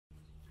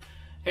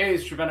Hey,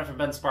 it's Drew Bennett from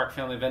Ben Spark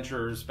Family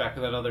Ventures, back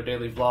with another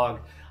daily vlog.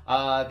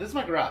 This is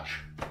my garage,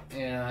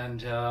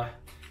 and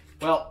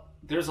well,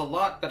 there's a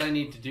lot that I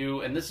need to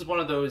do, and this is one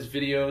of those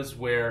videos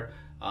where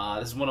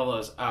this is one of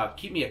those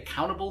keep me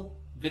accountable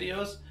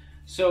videos.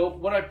 So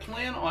what I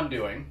plan on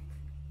doing,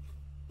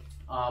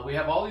 we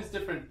have all these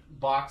different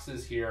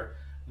boxes here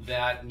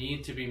that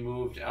need to be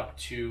moved up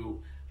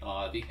to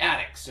the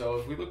attic. So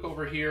if we look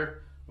over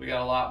here, we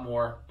got a lot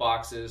more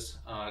boxes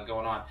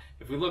going on.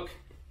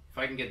 If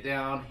I can get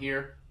down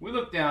here, we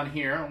look down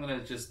here. I'm going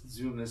to just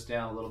zoom this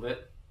down a little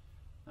bit.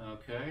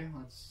 Okay,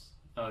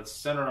 it's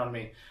centered on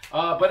me.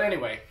 But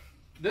anyway,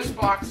 this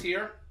box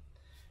here,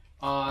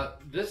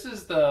 this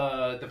is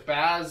the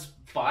BAS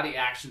Body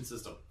Action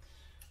system.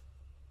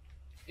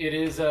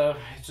 It's a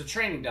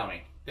training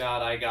dummy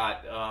that I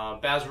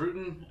got. Baz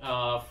Rutten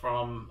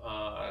from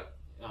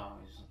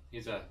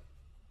he's a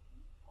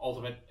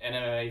ultimate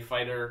MMA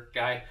fighter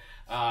guy.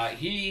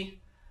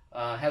 He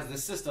has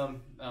this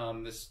system,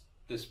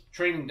 this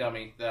training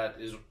dummy that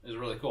is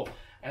really cool.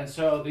 And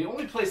so the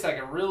only place I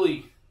can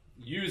really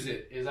use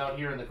it is out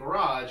here in the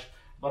garage,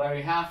 but I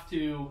have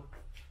to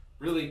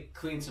really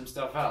clean some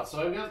stuff out.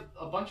 So I've got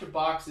a bunch of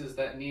boxes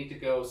that need to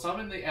go, some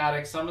in the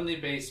attic, some in the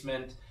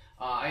basement.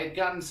 I had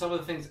gotten some of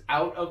the things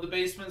out of the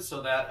basement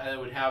so that I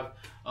would have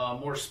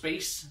more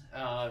space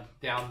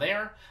down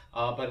there,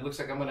 but it looks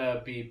like I'm going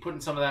to be putting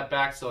some of that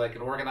back so I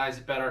can organize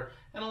it better.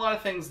 And a lot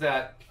of things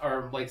that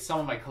are like some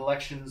of my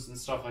collections and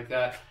stuff like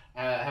that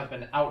have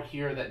been out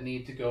here that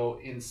need to go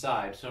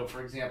inside. So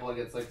for example, I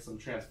get like some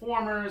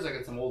Transformers, I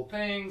get some old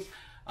things,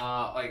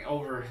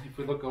 if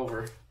we look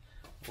over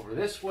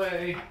this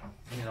way,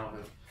 you know,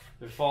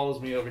 it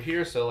follows me over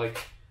here. So like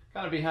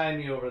kind of behind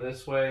me over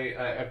this way,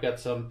 I've got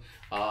some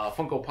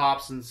Funko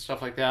Pops and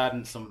stuff like that,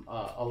 and some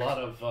a lot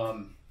of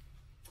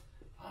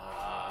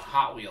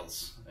Hot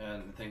Wheels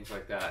and things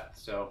like that.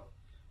 So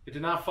it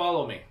did not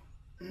follow me.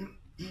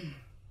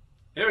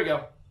 Here we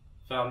go,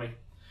 found me.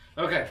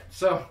 Okay,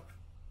 so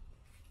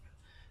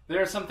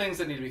there are some things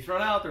that need to be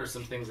thrown out, there are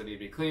some things that need to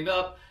be cleaned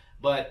up,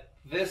 but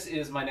this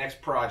is my next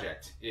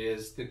project,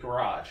 is the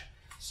garage.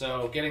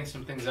 So getting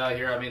some things out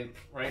here. I mean,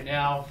 right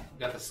now I've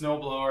got the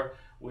snowblower,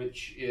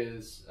 which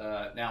is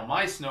now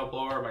my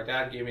snowblower. My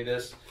dad gave me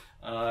this,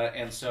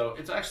 and so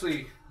it's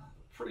actually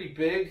pretty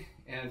big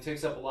and it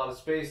takes up a lot of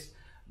space,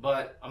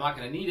 but I'm not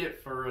going to need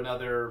it for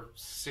another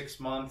 6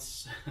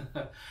 months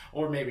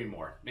or maybe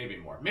more, maybe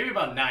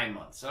about 9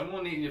 months. I'm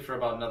going to need it for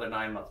about another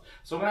 9 months.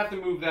 So I'm going to have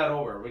to move that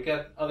over. We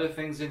got other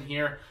things in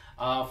here.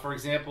 For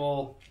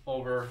example,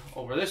 over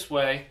this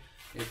way,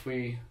 if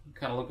we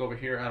kind of look over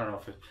here, I don't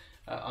know if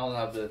I'll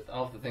have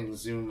the thing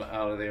zoom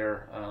out of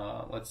there.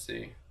 Let's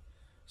see.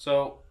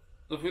 So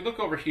if we look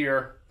over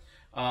here,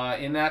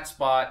 in that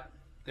spot,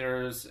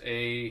 there's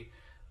it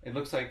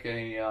looks like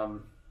a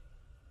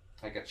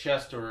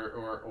chest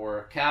or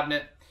a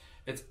cabinet.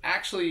 It's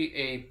actually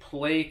a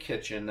play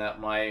kitchen that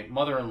my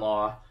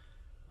mother-in-law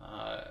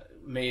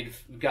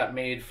got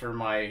made for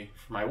my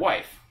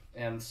wife,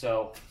 and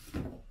so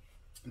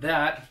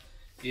that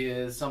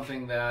is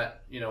something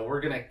that, you know,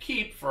 we're gonna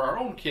keep for our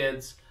own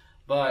kids,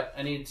 but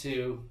I need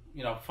to,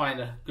 you know, find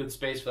a good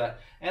space for that.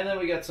 And then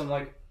we got some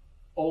like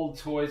old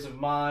toys of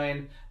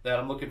mine that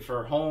I'm looking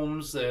for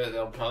homes.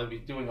 They'll probably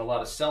be doing a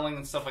lot of selling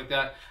and stuff like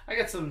that. I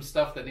got some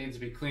stuff that needs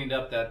to be cleaned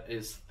up that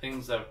is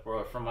things that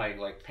were from my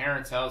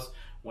parents' house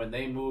when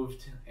they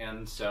moved,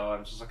 and so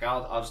I'm just like,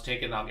 I'll just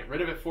take it and I'll get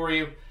rid of it for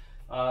you.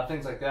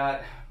 Things like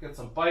that. Got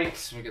some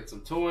bikes, we got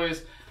some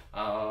toys.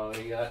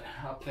 We got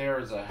up there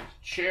is a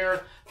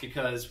chair,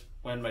 because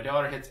when my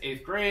daughter hits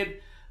 8th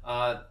grade,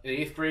 the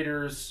 8th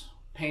graders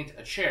paint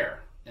a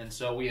chair, and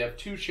so we have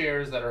 2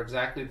 chairs that are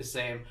exactly the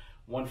same.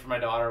 One for my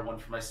daughter, one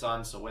for my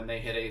son. So when they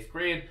hit 8th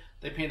grade,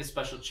 they paint a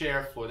special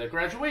chair for their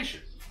graduation.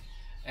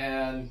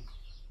 And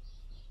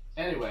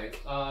anyway,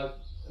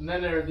 and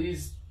then there are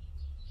these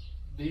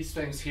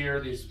things here,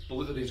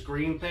 these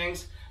green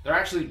things. They're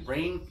actually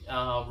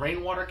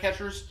rainwater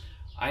catchers.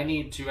 I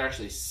need to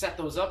actually set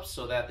those up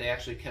so that they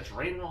actually catch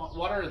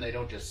rainwater and they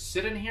don't just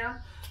sit in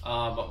here.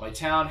 But my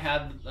town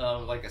had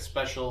like a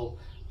special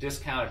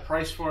discounted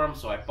price for them,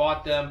 so I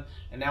bought them,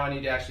 and now I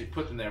need to actually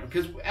put them there,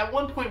 because at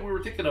one point we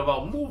were thinking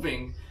about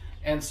moving,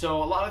 and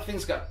so a lot of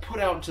things got put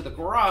out into the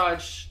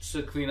garage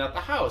to clean out the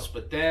house.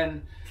 But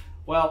then,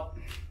 well,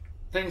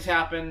 things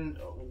happened.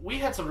 We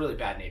had some really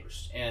bad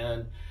neighbors,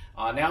 and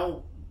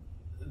now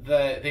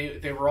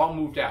they were all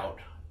moved out,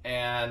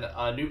 and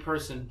a new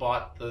person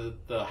bought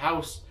the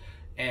house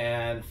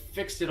and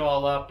fixed it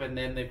all up, and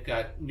then they've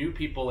got new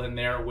people in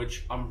there,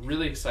 which I'm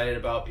really excited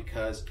about,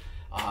 because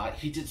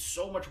he did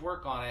so much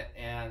work on it,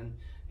 and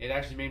it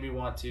actually made me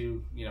want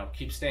to, you know,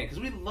 keep staying, because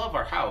we love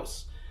our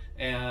house.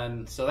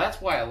 And so that's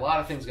why a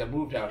lot of things got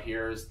moved out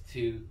here, is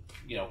to,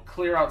 you know,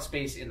 clear out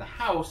space in the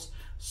house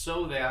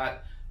so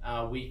that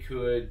we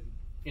could,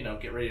 you know,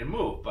 get ready to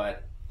move.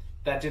 But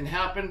that didn't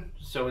happen,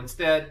 so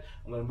instead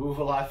I'm going to move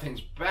a lot of things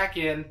back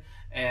in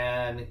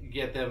and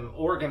get them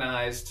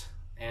organized,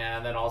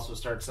 and then also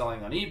start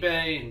selling on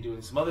eBay and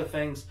doing some other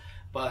things.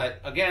 But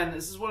again,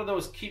 this is one of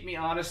those keep me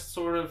honest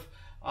sort of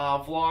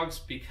vlogs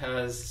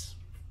because,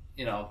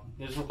 you know,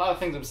 there's a lot of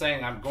things I'm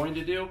saying I'm going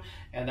to do,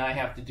 and I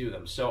have to do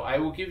them. So I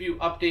will give you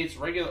updates,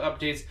 regular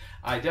updates.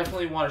 I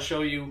definitely want to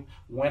show you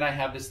when I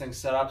have this thing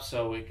set up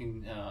so we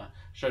can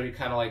show you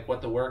kind of like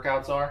what the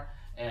workouts are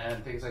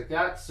and things like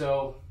that.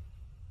 So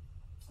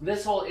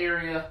this whole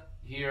area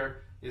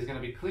here is going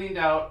to be cleaned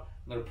out.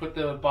 I'm going to put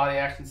the Body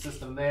Action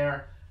system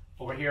there,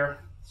 over here,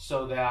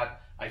 so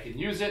that I can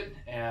use it,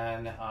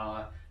 and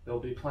there'll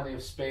be plenty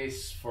of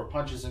space for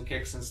punches and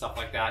kicks and stuff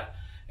like that.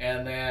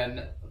 And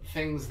then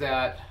things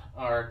that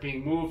are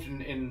being moved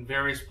in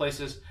various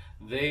places,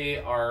 they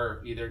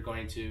are either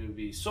going to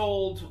be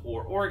sold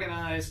or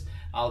organized.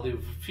 I'll do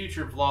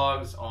future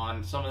vlogs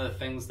on some of the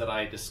things that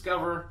I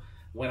discover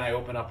when I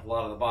open up a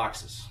lot of the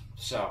boxes.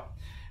 So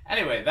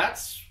anyway,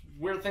 that's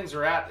where things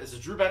are at. This is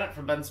Drew Bennett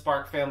from Ben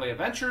Spark Family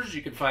Adventures.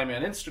 You can find me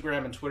on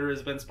Instagram and Twitter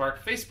as Ben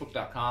Spark,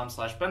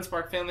 Facebook.com/Ben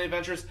Spark Family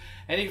Adventures,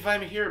 and you can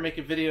find me here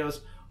making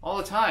videos all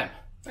the time.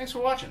 Thanks for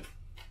watching.